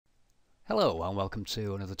Hello and welcome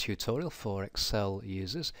to another tutorial for Excel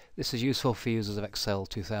users. This is useful for users of Excel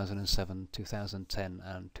 2007, 2010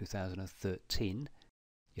 and 2013.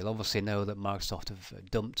 You'll obviously know that Microsoft have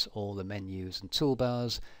dumped all the menus and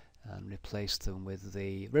toolbars and replaced them with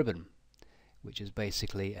the ribbon, which is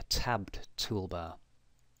basically a tabbed toolbar.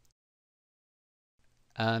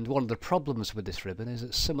 And one of the problems with this ribbon is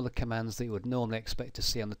that some of the commands that you would normally expect to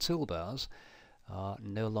see on the toolbars are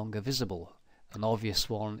no longer visible. An obvious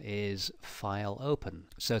one is File Open.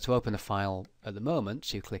 So to open a file at the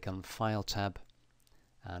moment, you click on File tab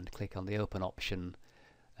and click on the Open option.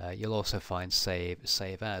 You'll also find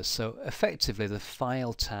Save As. So effectively the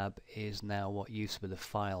File tab is now what used to be the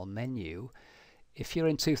File menu. If you're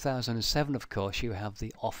in 2007, of course, you have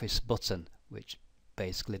the Office button, which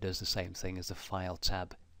basically does the same thing as the File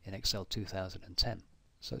tab in Excel 2010.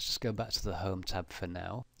 So let's just go back to the Home tab for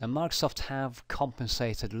now. And Microsoft have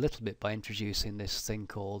compensated a little bit by introducing this thing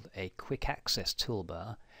called a Quick Access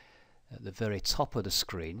Toolbar at the very top of the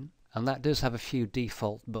screen. And that does have a few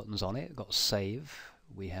default buttons on it. We've got Save,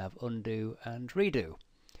 we have Undo and Redo.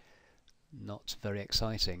 Not very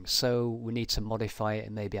exciting. So we need to modify it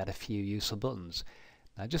and maybe add a few useful buttons.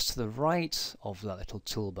 Now just to the right of that little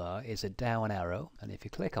toolbar is a down arrow, and if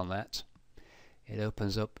you click on that, it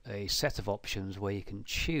opens up a set of options where you can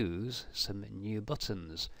choose some new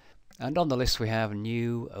buttons. And on the list we have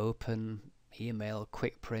New, Open, Email,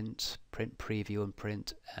 Quick Print, Print Preview and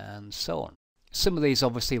Print, and so on. Some of these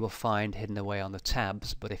obviously you'll find hidden away on the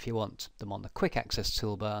tabs, but if you want them on the Quick Access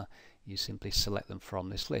toolbar, you simply select them from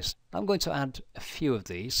this list. I'm going to add a few of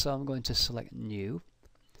these, so I'm going to select New,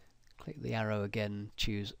 click the arrow again,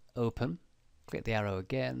 choose Open, click the arrow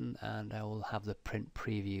again, and I will have the Print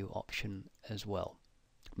Preview option as well.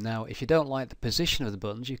 Now if you don't like the position of the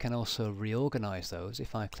buttons, you can also reorganize those.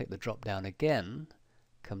 If I click the drop down again,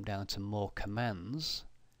 come down to More Commands,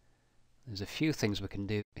 there's a few things we can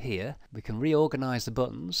do here. We can reorganize the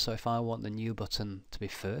buttons, so if I want the New button to be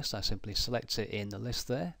first, I simply select it in the list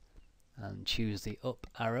there and choose the up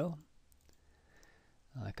arrow.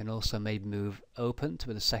 I can also maybe move Open to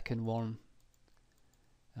be the second one,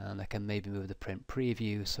 and I can maybe move the Print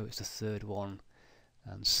Preview so it's the third one,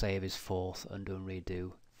 and Save is fourth, Undo and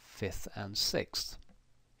Redo fifth and sixth.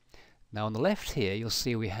 Now on the left here you'll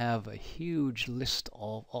see we have a huge list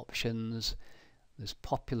of options. There's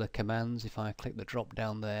popular commands. If I click the drop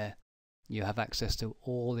down there, you have access to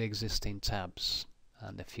all the existing tabs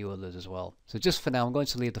and a few others as well. So just for now I'm going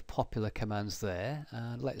to leave the popular commands there,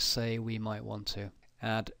 and let's say we might want to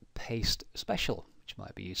add Paste Special, which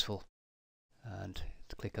might be useful, and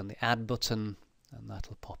click on the Add button and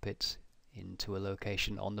that'll pop it into a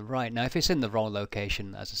location on the right. Now if it's in the wrong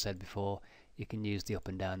location, as I said before, you can use the up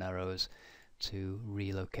and down arrows to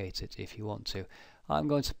relocate it if you want to. I'm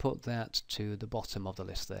going to put that to the bottom of the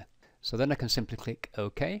list there. So then I can simply click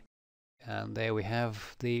OK, and there we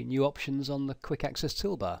have the new options on the Quick Access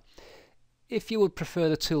toolbar. If you would prefer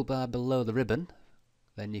the toolbar below the ribbon,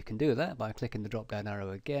 then you can do that by clicking the drop down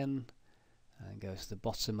arrow again and go to the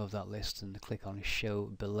bottom of that list and click on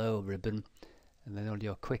Show Below Ribbon, and then all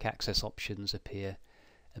your Quick Access options appear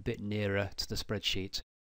a bit nearer to the spreadsheet.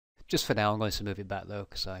 Just for now I'm going to move it back though,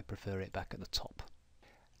 because I prefer it back at the top.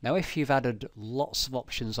 Now if you've added lots of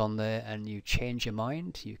options on there and you change your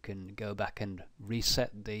mind, you can go back and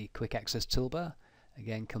reset the Quick Access toolbar.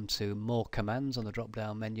 Again, come to More Commands on the drop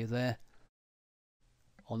down menu there.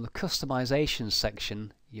 On the Customization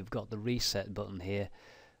section you've got the Reset button here,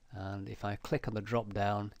 and if I click on the drop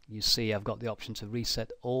down you see I've got the option to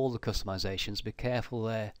reset all the customizations. Be careful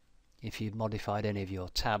there, if you've modified any of your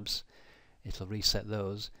tabs it'll reset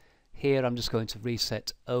those. Here I'm just going to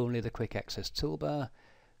reset only the Quick Access toolbar.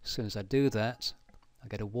 As soon as I do that I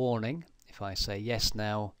get a warning if I say yes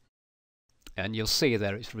now, and you'll see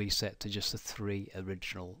there it's reset to just the 3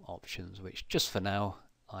 original options, which just for now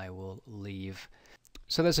I will leave.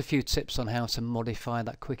 So there's a few tips on how to modify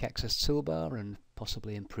that Quick Access toolbar and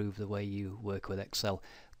possibly improve the way you work with Excel.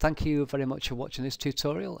 Thank you very much for watching this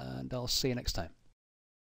tutorial, and I'll see you next time.